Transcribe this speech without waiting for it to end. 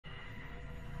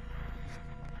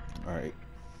Alright,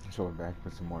 so we're back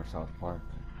with some more South Park.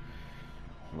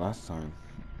 Last time,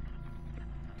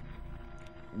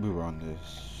 we were on this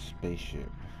spaceship,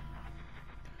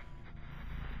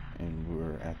 and we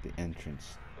were at the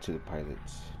entrance to the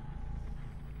pilot's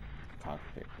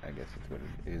cockpit. I guess that's what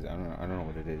it is. I don't know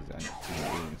what it is.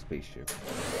 I'm in a spaceship.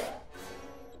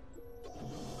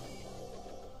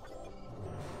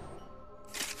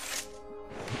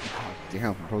 God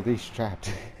damn, bro, they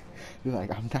strapped. You're like,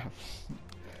 I'm not.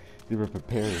 They were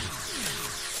prepared.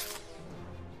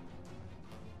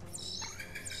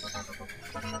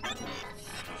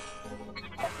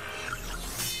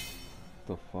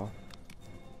 The fuck?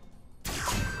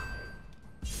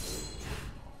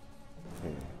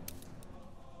 Okay.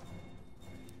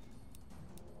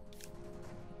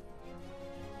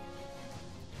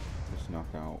 Let's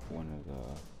knock out one of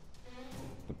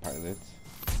the pilots.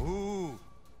 Ooh.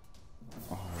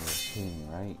 Oh, you're kidding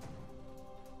me, right?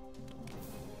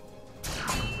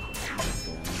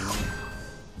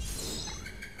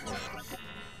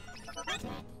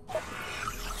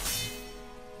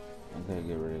 I gotta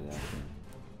get rid of that thing.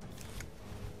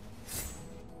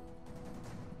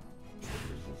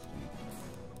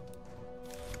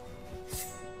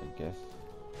 I guess.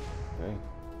 Okay.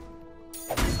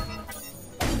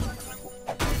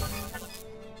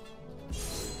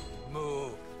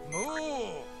 Move.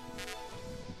 Move.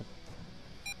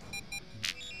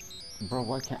 Bro,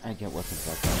 why can't I get weapons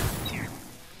like that?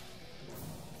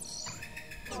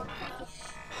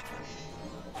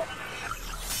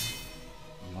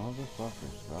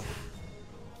 Motherfuckers, bro.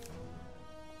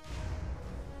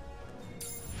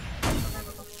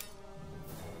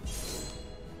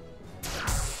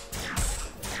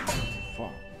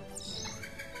 Fuck.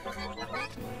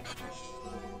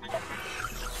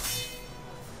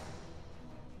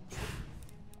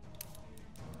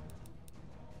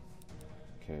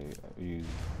 Okay, I'll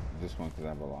use this one because I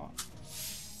have a lot.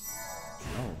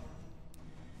 Oh.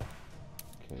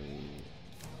 Okay.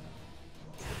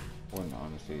 Well, no,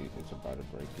 honestly, it's about to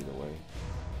break either way.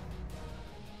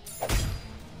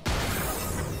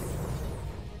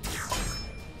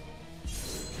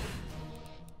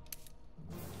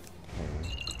 Okay.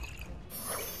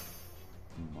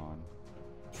 Come on.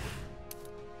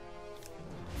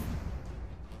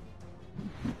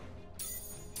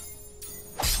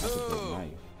 That's a big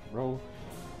knife. Bro,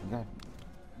 that...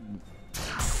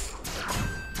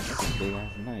 That's a big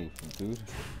ass knife, dude.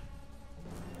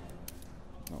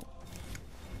 No.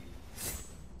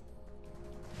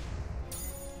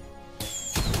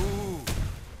 Ooh.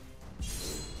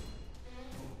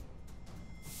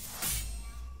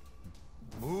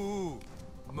 Move.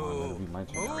 Come on, that'll be my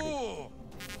turn already.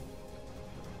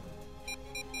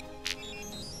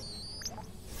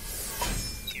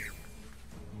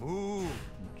 Move. Move.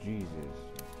 Jesus.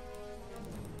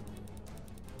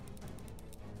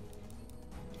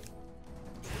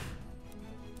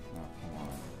 Oh, come on.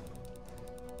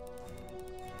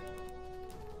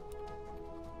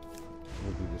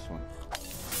 We'll do this one.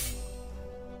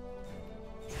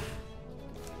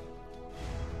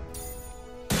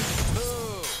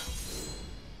 Move.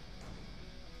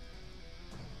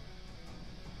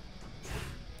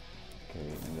 Okay,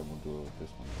 and then we'll do it with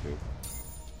this one too.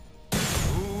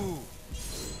 Ooh.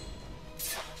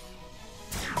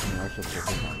 I should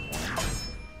focus on one.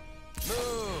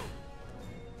 Move.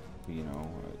 But, you know,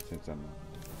 since I'm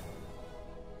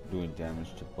doing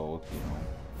damage to both, you know,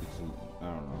 it's, I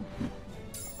don't know.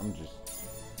 I'm just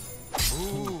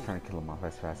trying to kill him off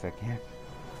as fast as I can.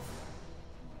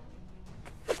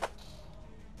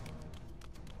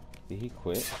 Did he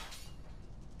quit?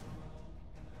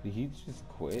 Did he just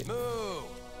quit? Move.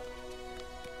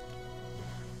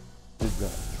 Did the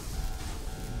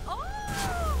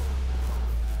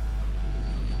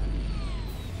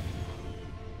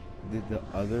Did the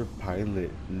other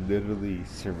pilot literally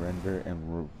surrender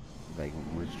and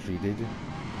retreated?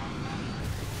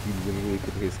 He literally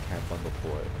put his cap on the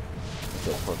floor.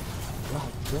 So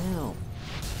God damn!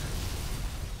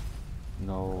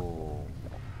 No,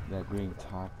 that green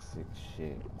toxic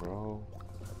shit, bro.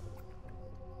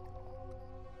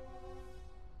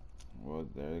 Well,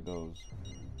 there it goes.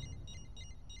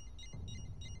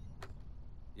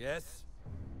 Yes?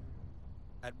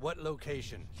 At what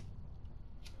location?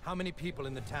 How many people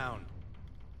in the town?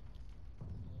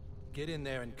 Get in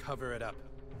there and cover it up.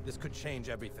 This could change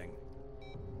everything.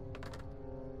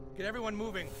 Get everyone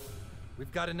moving.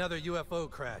 We've got another UFO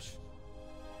crash.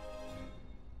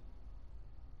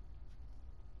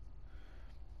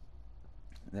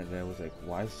 That guy was like,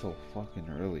 why so fucking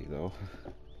early though?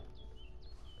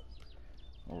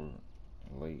 Or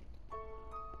late.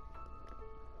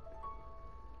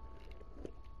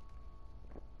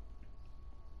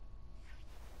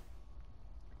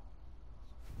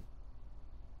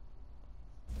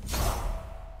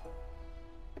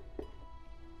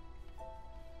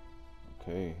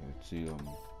 see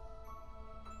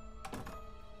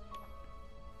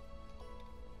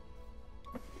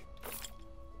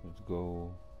let's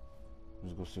go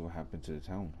see what happened to the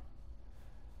town.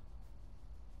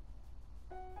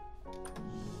 Oh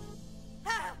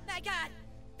my God!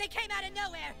 They came out of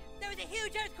nowhere. There was a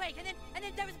huge earthquake, and then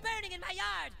there was burning in my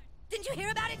yard. Didn't you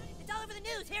hear about it? It's all over the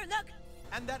news. Here, look.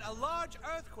 And that a large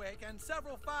earthquake and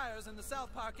several fires in the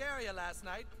South Park area last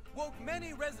night woke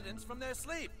many residents from their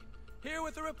sleep. Here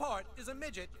with the report is a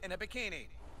midget in a bikini.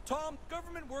 Tom,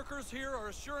 government workers here are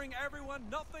assuring everyone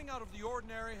nothing out of the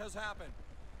ordinary has happened.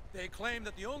 They claim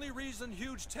that the only reason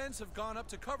huge tents have gone up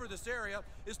to cover this area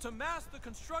is to mask the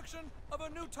construction of a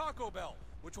new Taco Bell,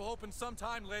 which will open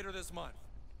sometime later this month.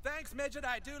 Thanks, midget,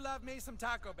 I do love me some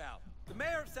Taco Bell. The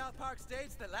mayor of South Park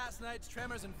states that last night's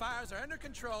tremors and fires are under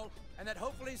control and that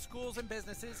hopefully schools and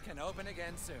businesses can open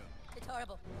again soon. It's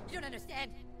horrible. You don't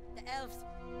understand. The elves,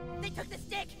 they took the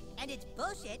stick. And it's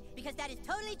bullshit because that is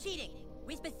totally cheating.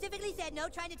 We specifically said no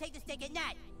trying to take the stick at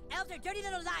night. Elves are dirty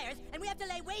little liars, and we have to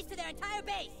lay waste to their entire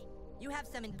base. You have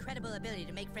some incredible ability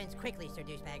to make friends quickly, Sir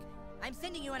Douchebag. I'm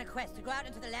sending you on a quest to go out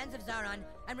into the lands of Zaron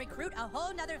and recruit a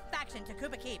whole nother faction to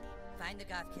Koopa Keep. Find the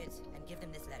goth kids and give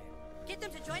them this letter. Get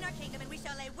them to join our kingdom and we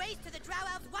shall lay waste to the Drow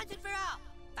Elves once and for all.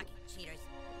 Fucking cheaters.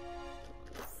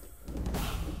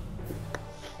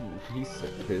 He's so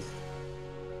pissed.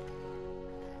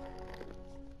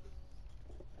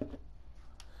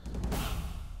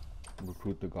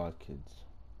 Recruit the god kids.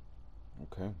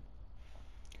 Okay.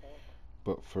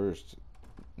 But first,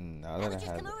 now that I just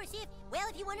have... come over and see if, well,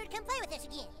 if you wanted to come play with us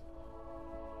again.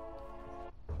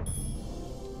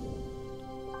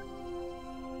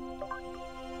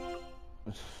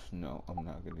 No, I'm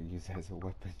not gonna use it as a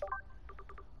weapon.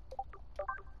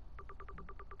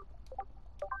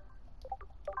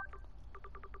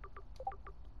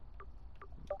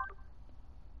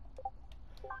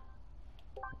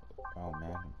 Oh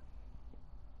man.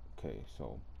 Okay,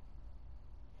 so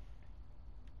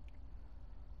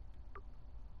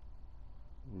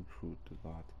recruit the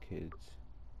goth kids.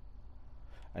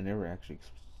 I never actually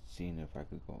seen if I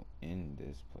could go in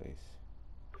this place.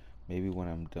 Maybe when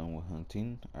I'm done with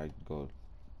hunting, I'd go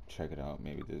check it out.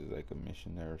 Maybe there's like a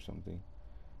mission there or something.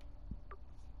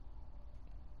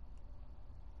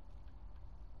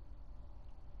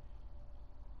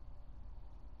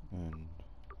 And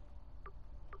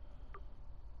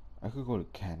I could go to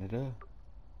Canada.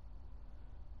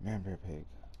 Man, Bear Pig.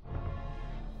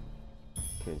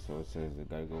 Okay, so it says I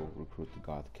gotta go recruit the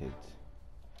goth kids.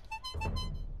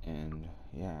 And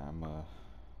yeah, I'm gonna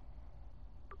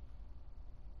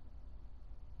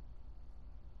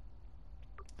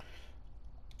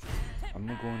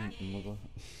go.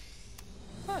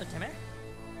 Hello, Timmy.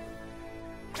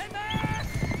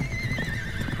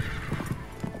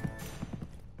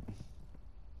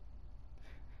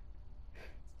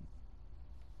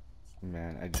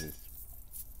 Man, I just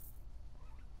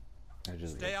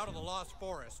Stay out of the Lost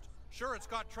Forest. Sure, it's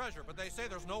got treasure, but they say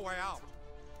there's no way out.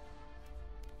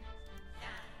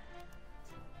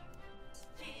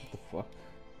 What the fuck?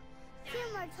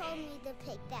 Seymour told me to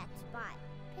pick that spot.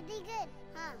 Pretty good,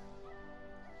 huh?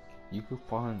 You could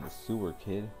fall in the sewer,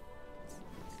 kid.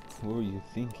 What were you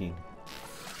thinking?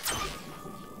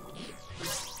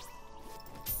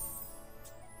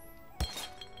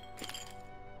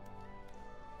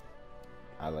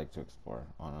 I like to explore,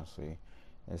 honestly.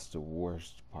 That's the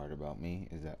worst part about me,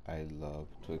 is that I love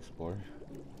to explore.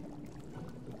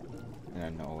 And I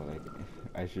know, like,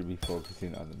 I should be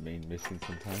focusing on the main mission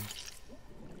sometimes.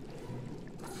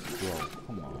 Bro,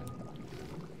 come on.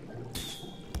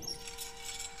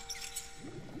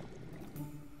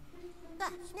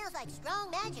 Smells like strong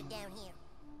magic down here.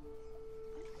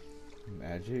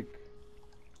 Magic?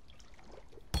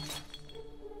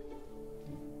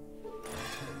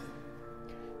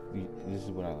 This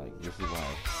is what I like. This is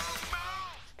why.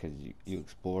 Because you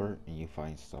explore and you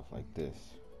find stuff like this.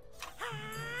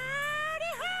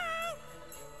 Howdy ho!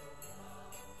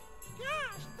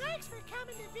 Gosh, thanks for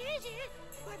coming to visit.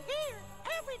 But here,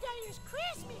 every day is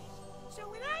Christmas. So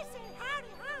when I say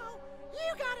howdy ho,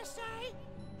 you gotta say,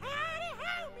 howdy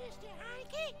ho, Mr.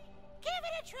 Hanky. Give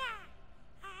it a try.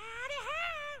 Howdy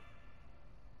ho!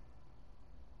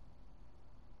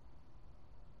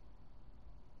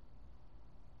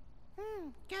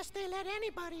 Guess they let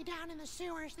anybody down in the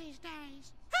sewers these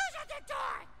days. Who's at the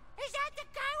door? Is that the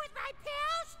guy with my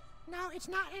pills? No,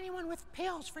 it's not anyone with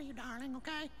pills for you, darling,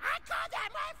 okay? I called that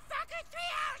motherfucker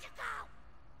 3 hours ago!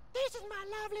 This is my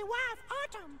lovely wife,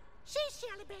 Autumn. She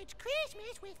celebrates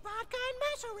Christmas with vodka and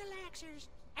muscle relaxers.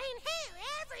 And here,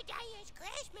 every day is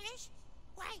Christmas.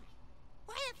 Wait,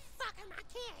 where the fuck are my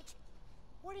kids?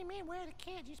 What do you mean, where are the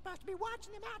kids? You're supposed to be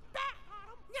watching them out back,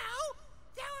 Autumn. No!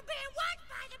 They were being watched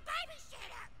by the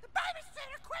babysitter! The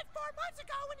babysitter quit 4 months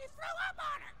ago when you threw up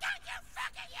on her! Don't you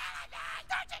fucking yell at me!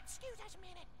 Don't you excuse us a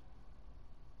minute!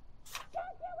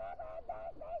 Don't you ever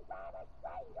make me promise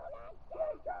that you like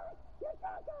children! You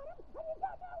don't know them, and you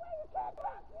don't know where you came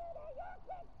from! You know your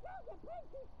kids, you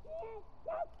pinky skin!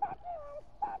 You fuck you!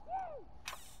 Fuck you!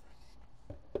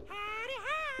 Howdy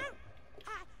ho!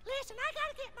 Listen, I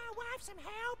gotta get my wife some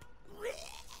help.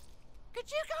 Could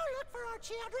you go look for our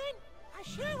children? I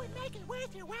sure would make it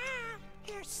worth your while.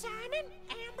 Here's Simon,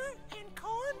 Amber, and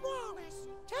Cornwallis.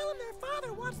 Tell them their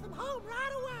father wants them home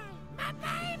right away. My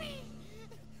baby!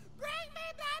 Bring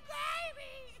me my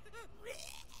baby!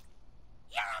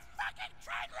 You're a fucking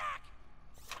train wreck!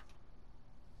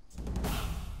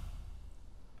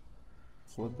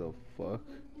 What the fuck?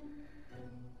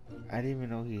 I didn't even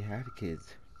know he had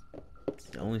kids.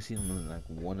 I only seen him in like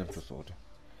 1 episode.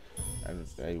 I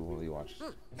really watched.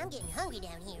 I'm getting hungry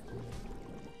down here.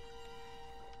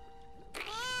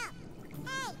 Help!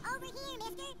 Hey, over here,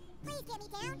 mister! Please get me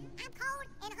down. I'm cold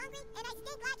and hungry and I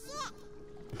stink like shit.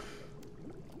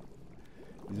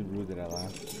 Is it rude that I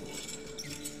laughed?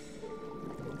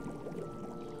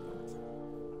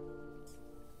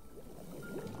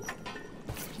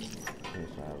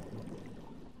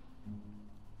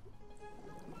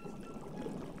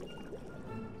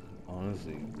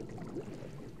 Honestly,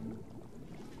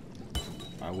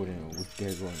 I wouldn't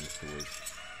dare go in the sewers.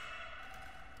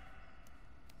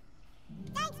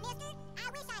 Thanks, mister. I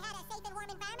wish I had a safe and warm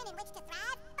environment in which to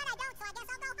thrive, but I don't, so I guess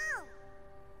I'll go home.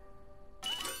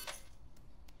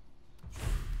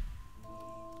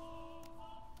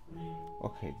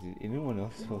 Okay, did anyone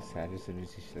else feel sad as soon as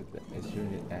she said that?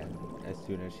 As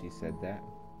soon as she said that?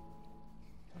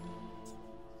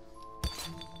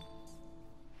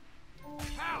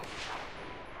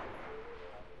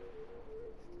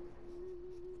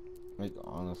 Like,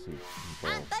 honestly, bro.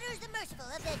 I'm Butters the Merciful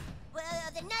of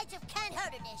the Knights of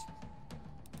Kind-Heartedness.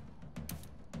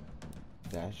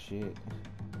 That shit.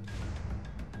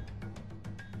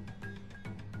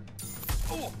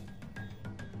 Oh!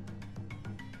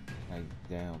 Like,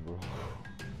 damn, bro.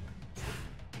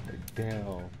 Like,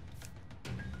 damn.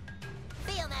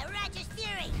 Feel my righteous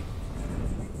fury.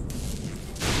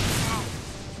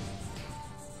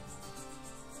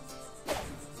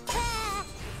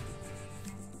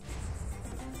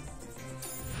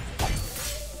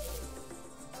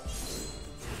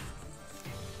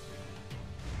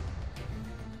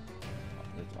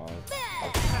 It's all.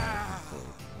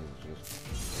 It's just.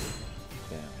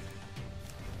 Damn.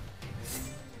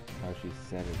 How she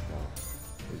said it though.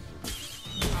 It's just,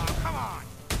 Oh, come on!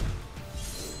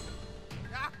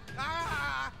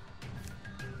 Ah!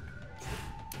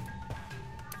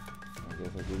 I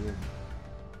guess I do this.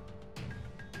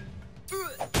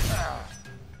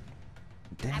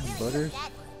 Damn, Butters.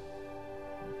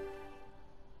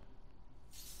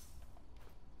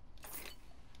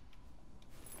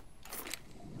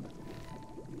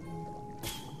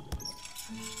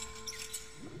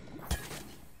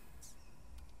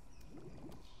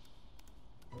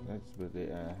 That's but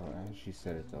how she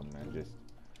said it though, man.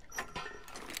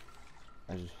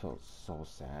 I just felt so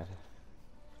sad.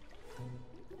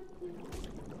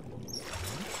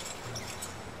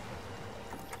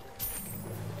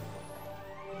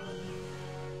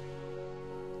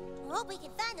 I hope we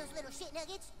can find those little shit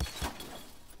nuggets.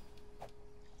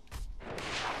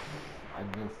 I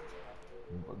missed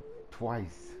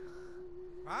twice.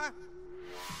 Huh?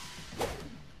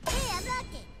 Hey, I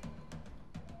blocked it.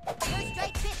 You're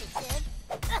straight tripping, son.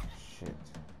 Shit.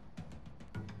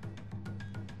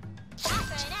 Eye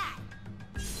for an eye.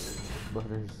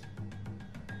 Butters.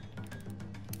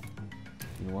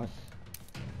 You know what?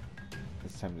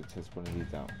 It's time to test one of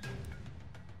these out.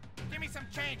 Give me some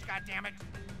change, goddammit!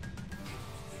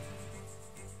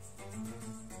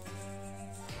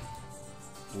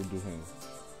 We'll do him.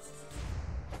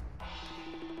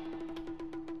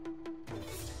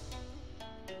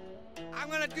 I'm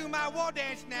gonna do my war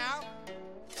dance now.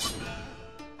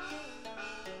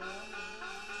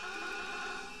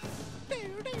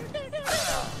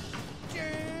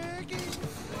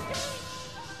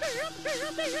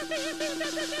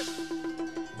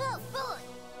 Oh, boy.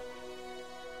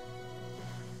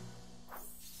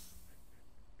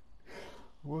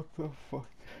 What the fuck?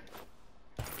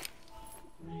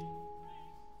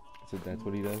 So that's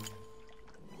what he does?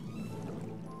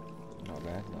 Not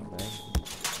bad, not bad.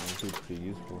 That's pretty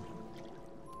useful.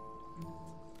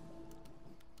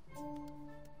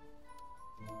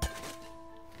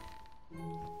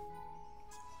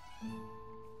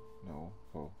 No,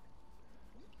 oh.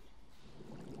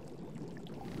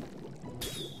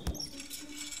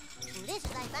 This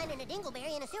is like finding a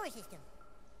dingleberry in a sewer system.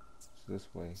 It's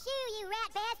this way. Shoo, you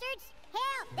rat bastards!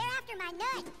 Hell, they're after my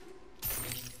nut!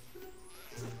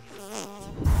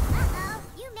 Uh-oh,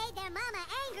 you made their mama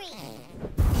angry!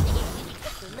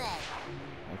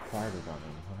 I farted on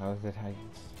him.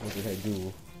 What did I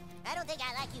do? I don't think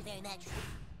I like you very much.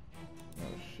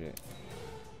 Oh shit.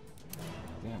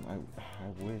 Damn, I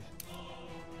wish.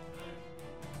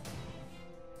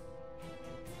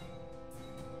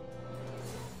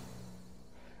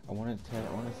 I want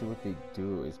to see what they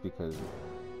do. It's because,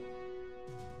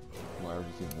 well, I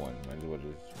already seen one. Might as well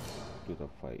just do the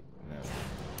fight now.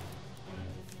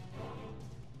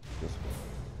 This one.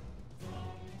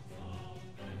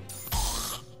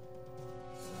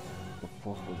 What the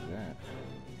fuck was that?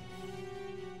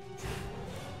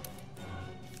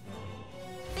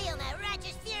 Feel my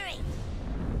righteous fury!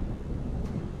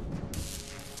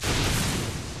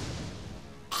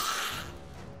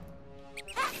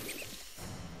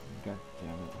 God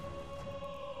damn it.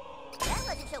 That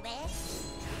wasn't so bad.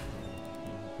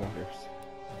 Letters.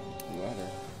 Letter.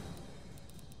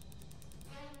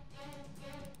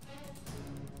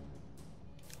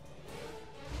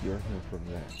 You're here from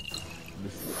that.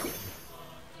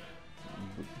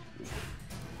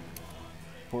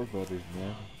 Poor Butters,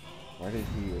 man. Why did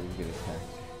he always get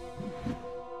attacked?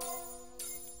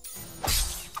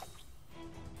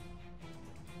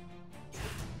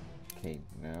 Okay,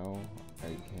 now I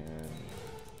can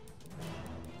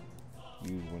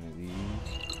use one of these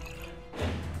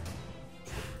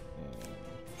and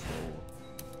go.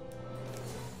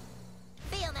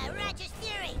 Feel my righteous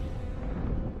fury!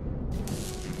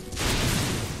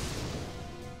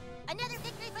 Another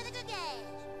victory for the good guys!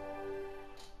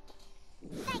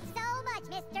 Thanks so much,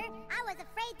 mister. I was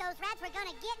afraid those rats were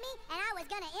gonna get me, and I was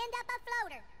gonna end up a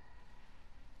floater.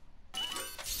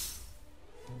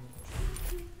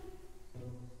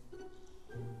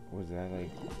 Was that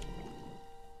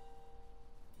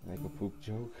like a poop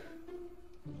joke?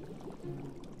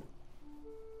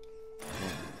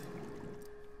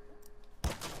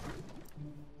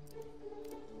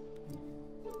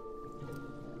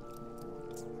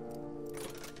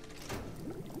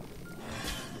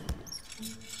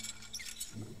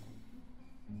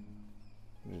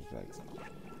 It's like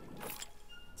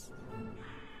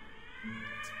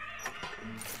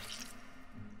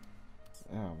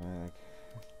oh man, like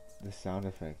the sound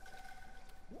effect.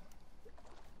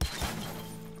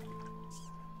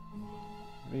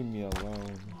 Leave me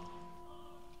alone.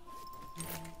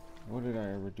 What did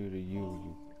I ever do to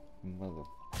you, you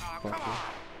motherfucker?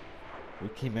 You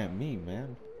came at me,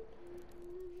 man.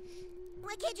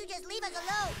 Why can't you just leave us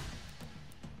alone?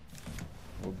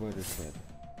 What Butter said.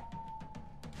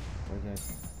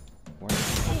 Why did you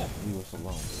leave us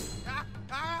alone?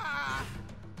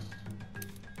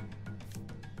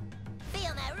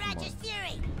 Feel my righteous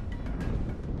fury!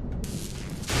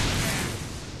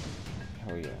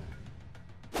 Hell yeah.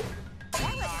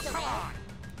 That wasn't so bad.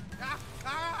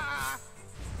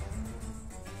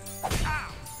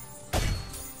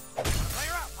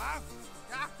 Clear up, huh?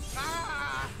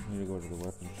 I need to go to the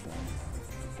weapon shop.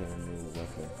 Get a new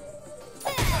weapon.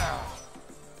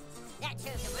 That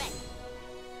serves him right.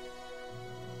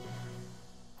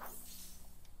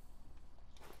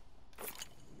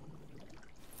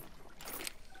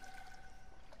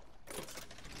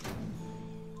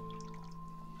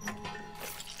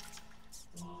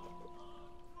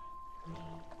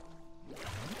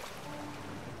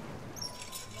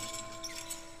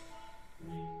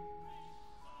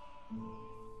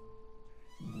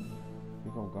 I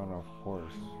think I've gone off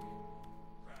course.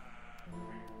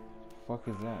 Fuck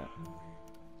is that?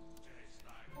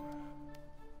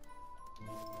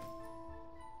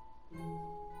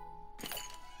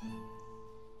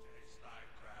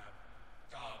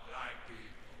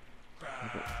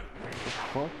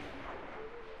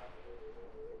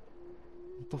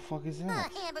 What the fuck is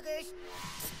that? Hamburgers.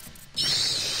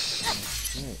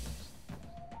 Shit.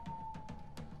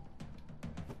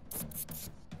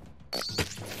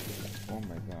 Oh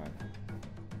my god.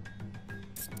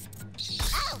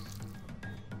 Ow!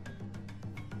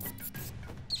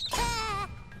 Ah!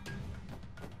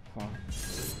 Fuck.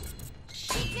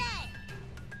 Big guy.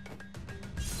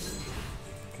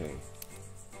 Okay.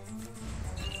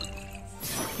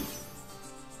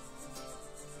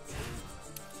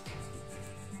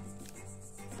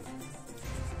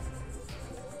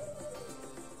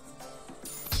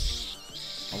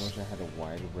 I wish I had a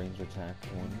wide range attack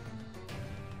one,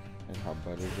 like how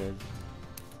Butter does.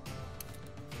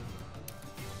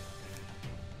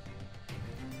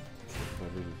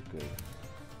 Butter is good.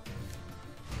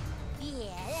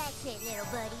 Yeah, that's it, little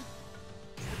buddy.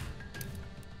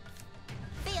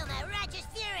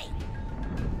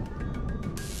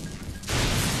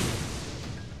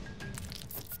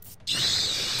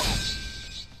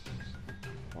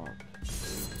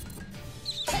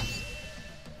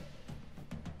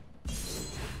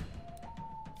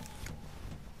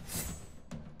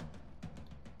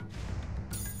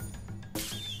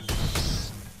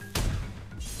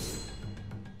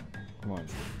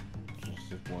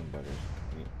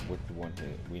 with one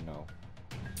hit. We know.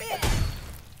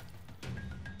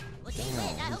 Well, gee whiz,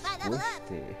 I hope I level up.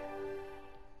 Squished it.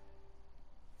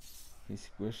 He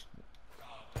squished it.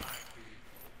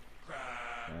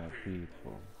 Crab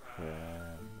people.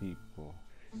 Crab people.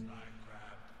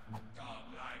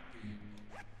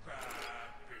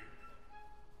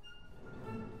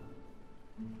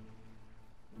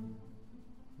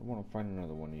 I want to find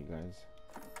another one of you guys.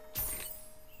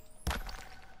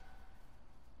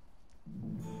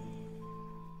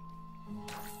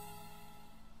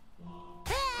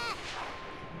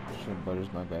 Shit,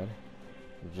 Butter's my bad.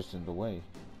 You're just in the way.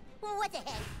 Well, what the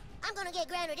heck? I'm gonna get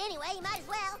grounded anyway, might as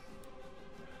well.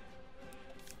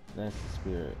 That's the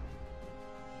spirit.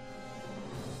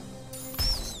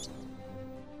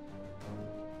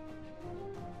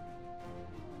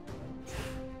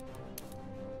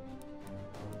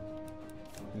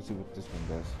 Let's see what this one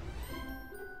does.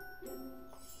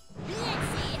 Let's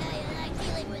see how you like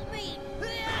dealing with me.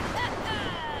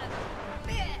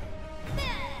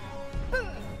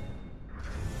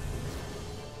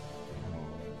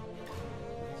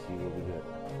 Let's see what we get.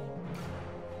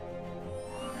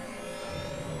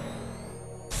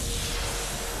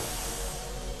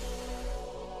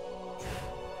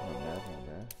 Not bad, not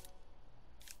bad.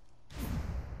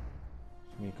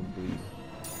 Let's make him bleed.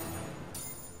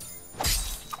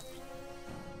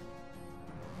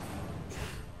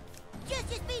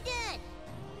 Justice be done.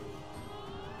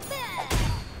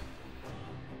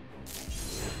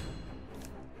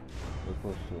 We're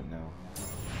close to it now.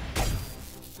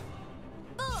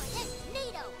 Boy, that's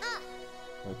neato, huh?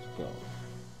 Let's go.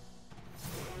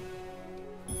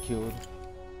 We killed.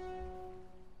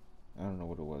 I don't know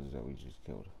what it was that we just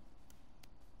killed.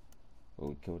 But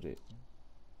we killed it.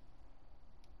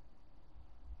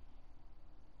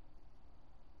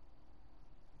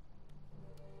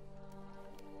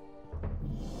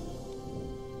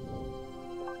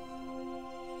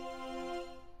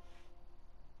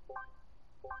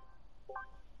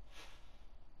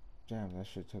 Damn, that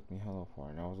shit took me hella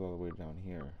far, and I was all the way down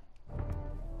here.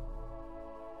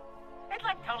 It's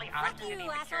like totally awesome to you, be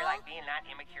mature asshole. like being not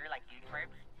immature like you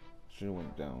twerps. Should've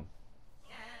went down.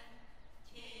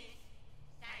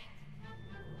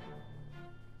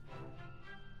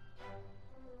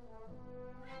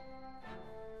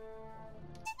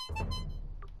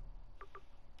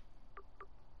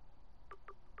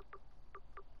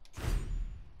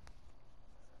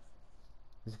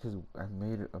 It's because I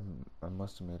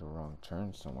must have made a wrong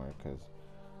turn somewhere, because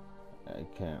I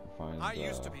can't find. I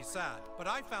used to be sad, but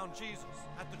I found Jesus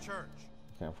at the church.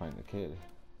 Can't find the kid.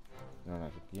 No,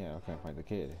 not the, yeah, I can't find the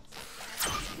kid.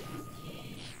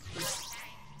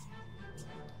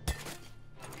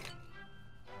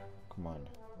 Come on.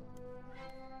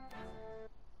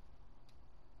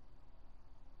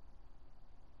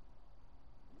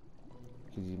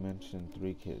 Because you mentioned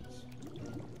 3 kids.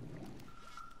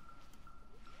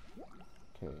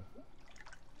 Okay.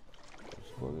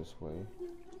 Let's go this way.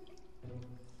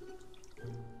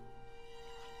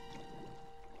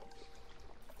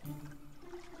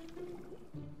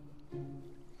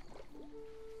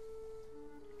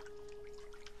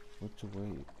 Which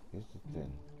way is it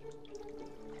then?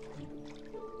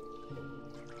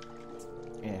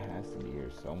 It has to be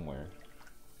here somewhere.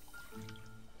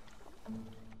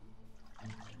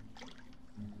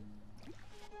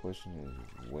 Question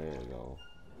is where though?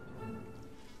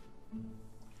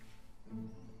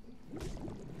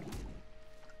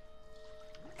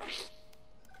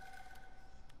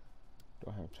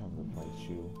 Don't have time to fight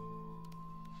you.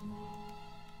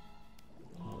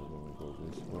 Then we go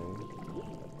this way.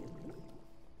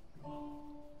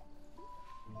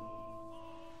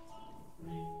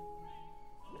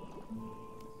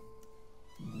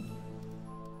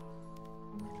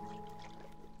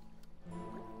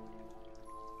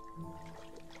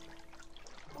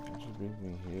 That should bring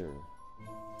me here.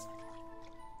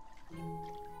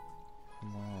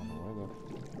 Come on,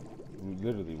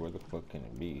 literally, where the fuck can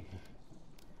it be?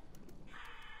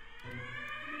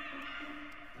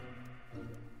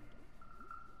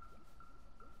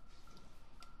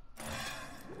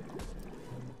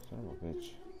 Son of a bitch.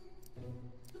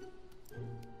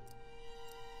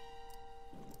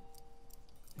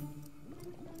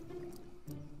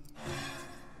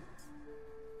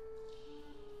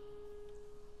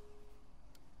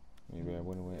 Maybe I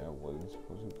went away. I wasn't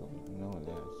supposed to go. No,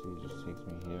 that see, it just takes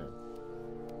me here.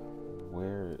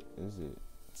 Where is it?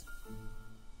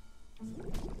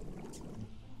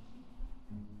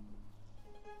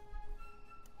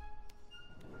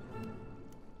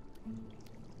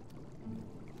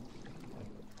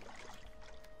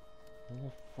 Where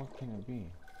the fuck can it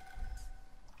be?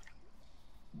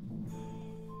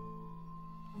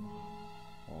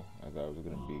 thought it was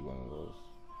gonna be one of those.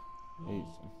 Hey,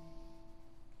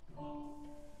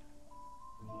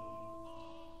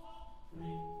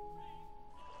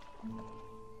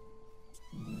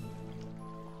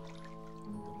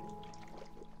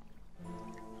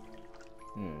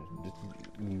 yeah, this is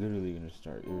literally gonna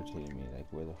start irritating me. Like,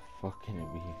 where the fuck can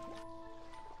it be?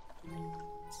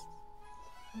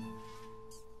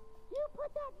 You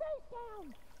put that face down!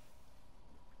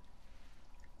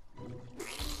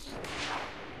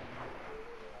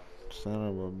 Son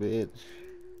of a bitch.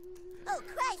 Oh,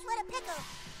 Christ, what a pickle!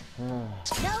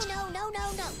 No, no, no,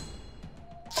 no, no!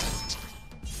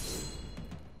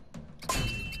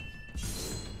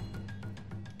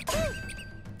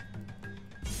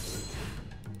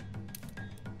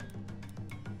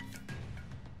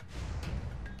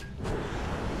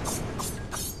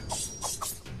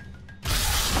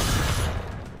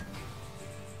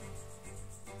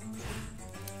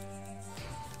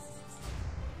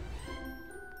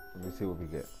 Let me see what we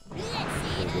get. Let's see how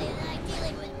you like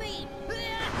dealing with me.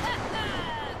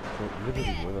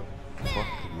 Literally, where the fuck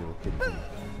did you look at me?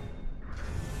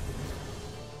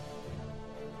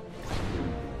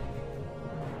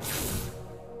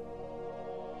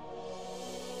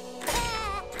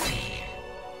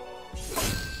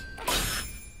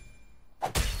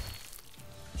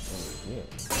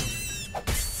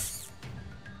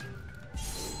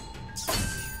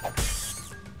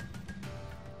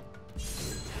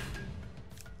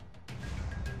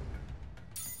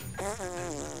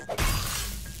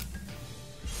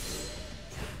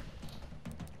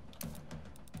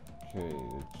 Okay,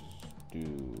 let's do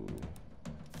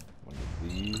one of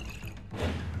these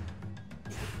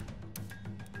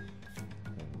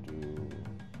and do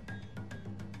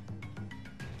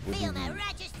Feel my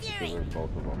righteous fury!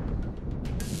 both of them.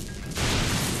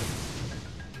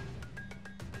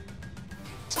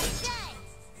 Shine!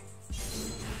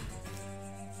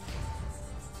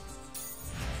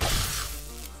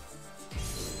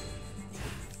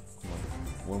 Come on,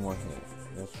 one more hit,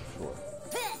 that's for sure.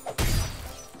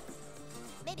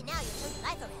 Maybe now you'll turn your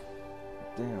life around.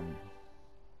 Damn,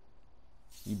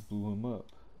 he blew him up.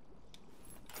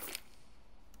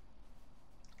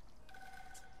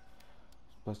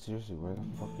 But seriously, where the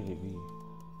fuck could it be?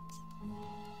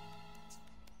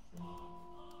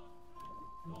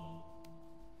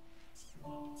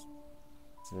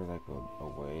 Is there like a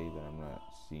way that I'm not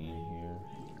seeing here?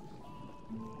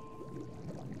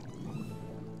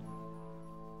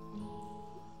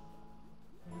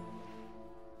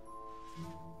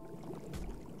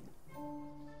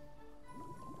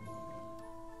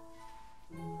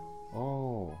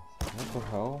 Oh, what the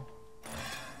hell?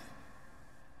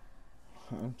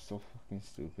 I'm so fucking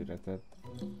stupid at that.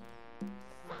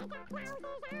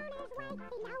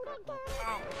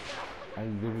 I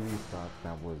literally thought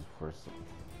that was for some.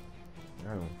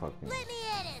 You're even fucking Let me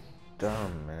at him!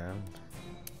 dumb, man.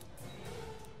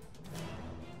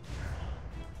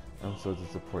 I'm so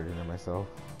disappointed in myself.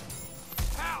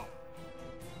 Ow!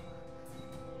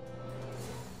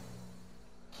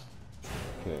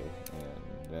 Okay,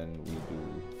 and then we do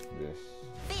this.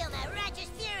 Feel my righteous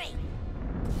fury!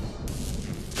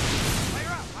 Clear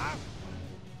up, huh?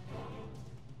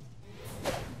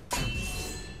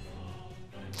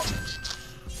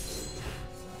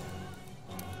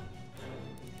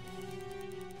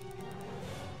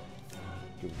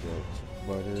 Give that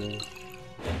butter.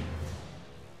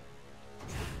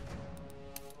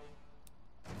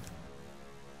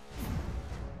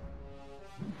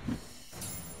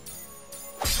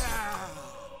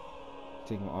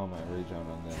 Taking all my rage out on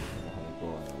them and I had to go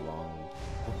on a long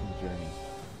fucking journey.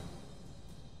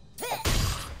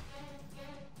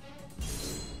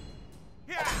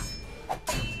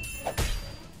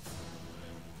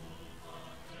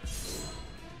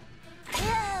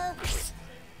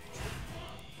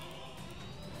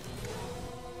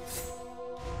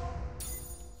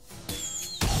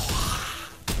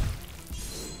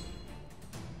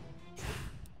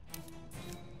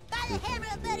 By the hammer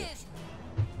of butters!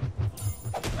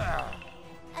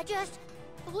 I just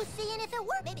was seeing if it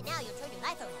worked. Maybe now you'll turn your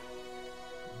life around.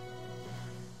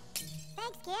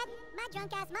 Thanks, kid. My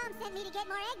drunk-ass mom sent me to get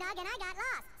more eggnog and I got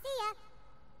lost. See ya.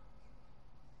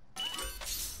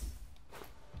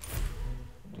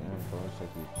 Damn, bro, it's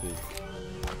like these kids.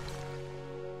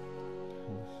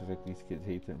 It's like these kids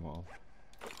hate their mom.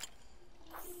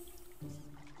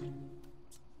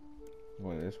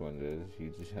 Well, this one does. He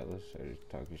just hella started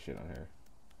talking shit on her.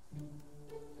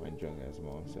 My drunk ass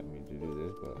mom sent me to do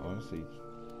this, but honestly,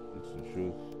 it's the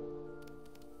truth.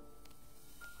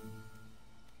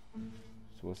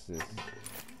 So what's this?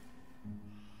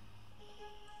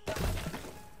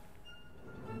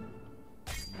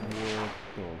 Whoa.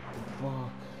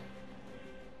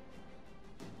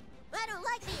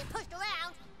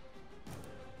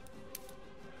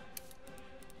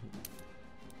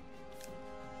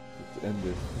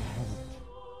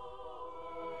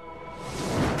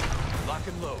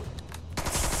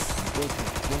 I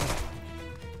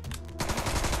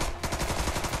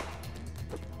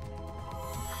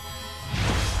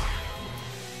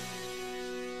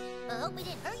hope we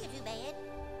didn't hurt you too bad.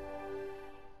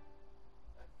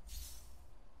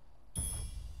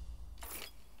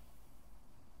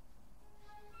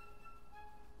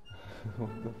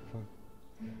 What the fuck?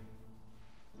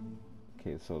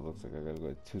 Okay, so it looks like I gotta go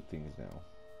to 2 things now.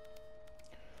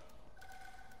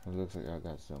 It looks like I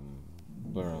got some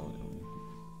burn.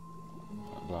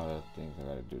 A lot of things I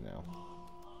gotta do now.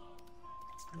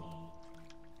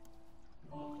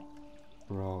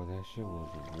 Bro, that shit was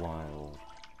wild.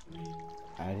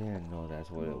 I didn't know that's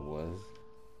what it was.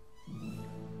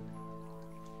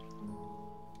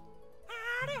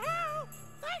 Howdy ho!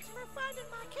 Thanks for finding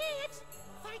my kids.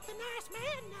 Thank the nice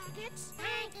man, Nuggets.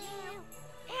 Thank you.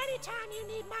 Anytime you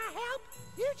need my help,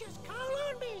 you just call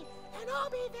on me, and I'll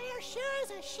be there sure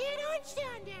as a shit on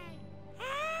Sunday.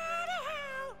 Howdy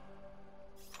ho!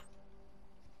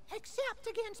 Except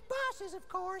against bosses, of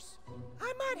course.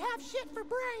 I might have shit for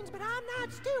brains, but I'm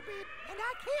not stupid, and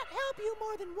I can't help you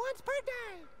more than once per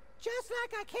day. Just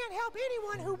like I can't help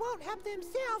anyone who won't help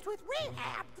themselves with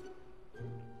rehab.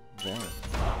 Damn.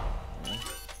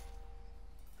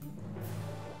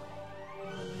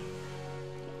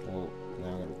 Well,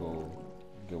 now I gotta go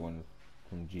get one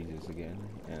from Jesus again,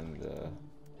 and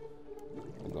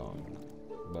I'm gone.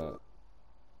 But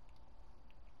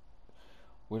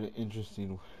what an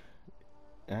interesting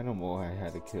animal I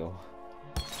had to kill.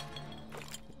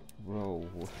 Bro,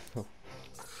 what the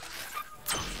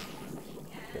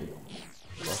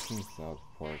fucking South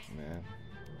Park, man.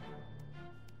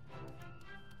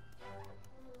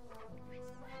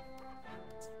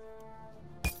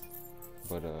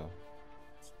 But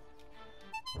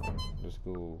let's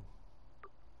go.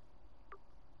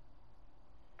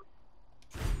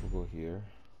 We'll go here,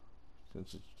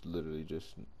 since it's literally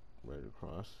just right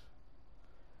across,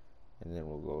 and then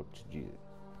we'll go to Jesus.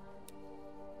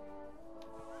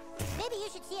 Maybe you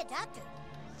should see a doctor.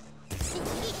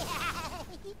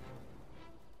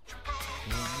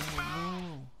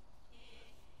 No.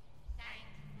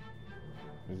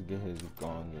 Let's get his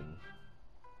gong and.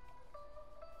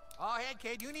 Oh, hey,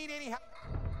 kid, you need any help?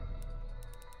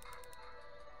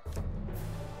 That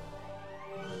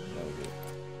was it.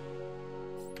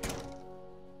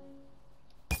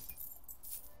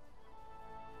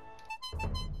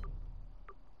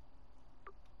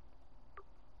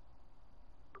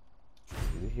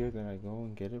 Is it here that I go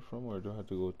and get it from, or do I have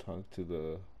to go talk to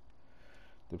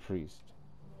the priest?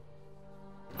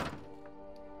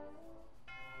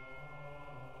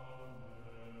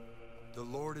 The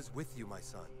Lord is with you, my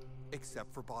son,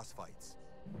 except for boss fights.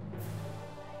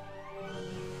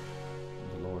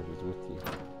 The Lord is with you,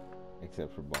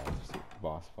 except for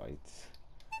boss fights.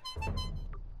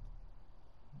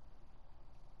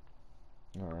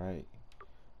 Alright.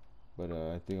 But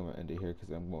I think I'm gonna end it here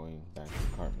because I'm going back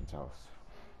to Cartman's house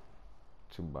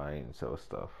to buy and sell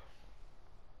stuff.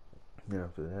 Then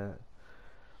after that,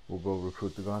 we'll go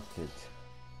recruit the goth kids.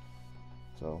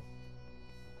 So,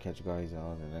 catch you guys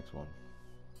on the next one.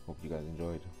 Hope you guys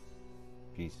enjoyed.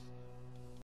 Peace.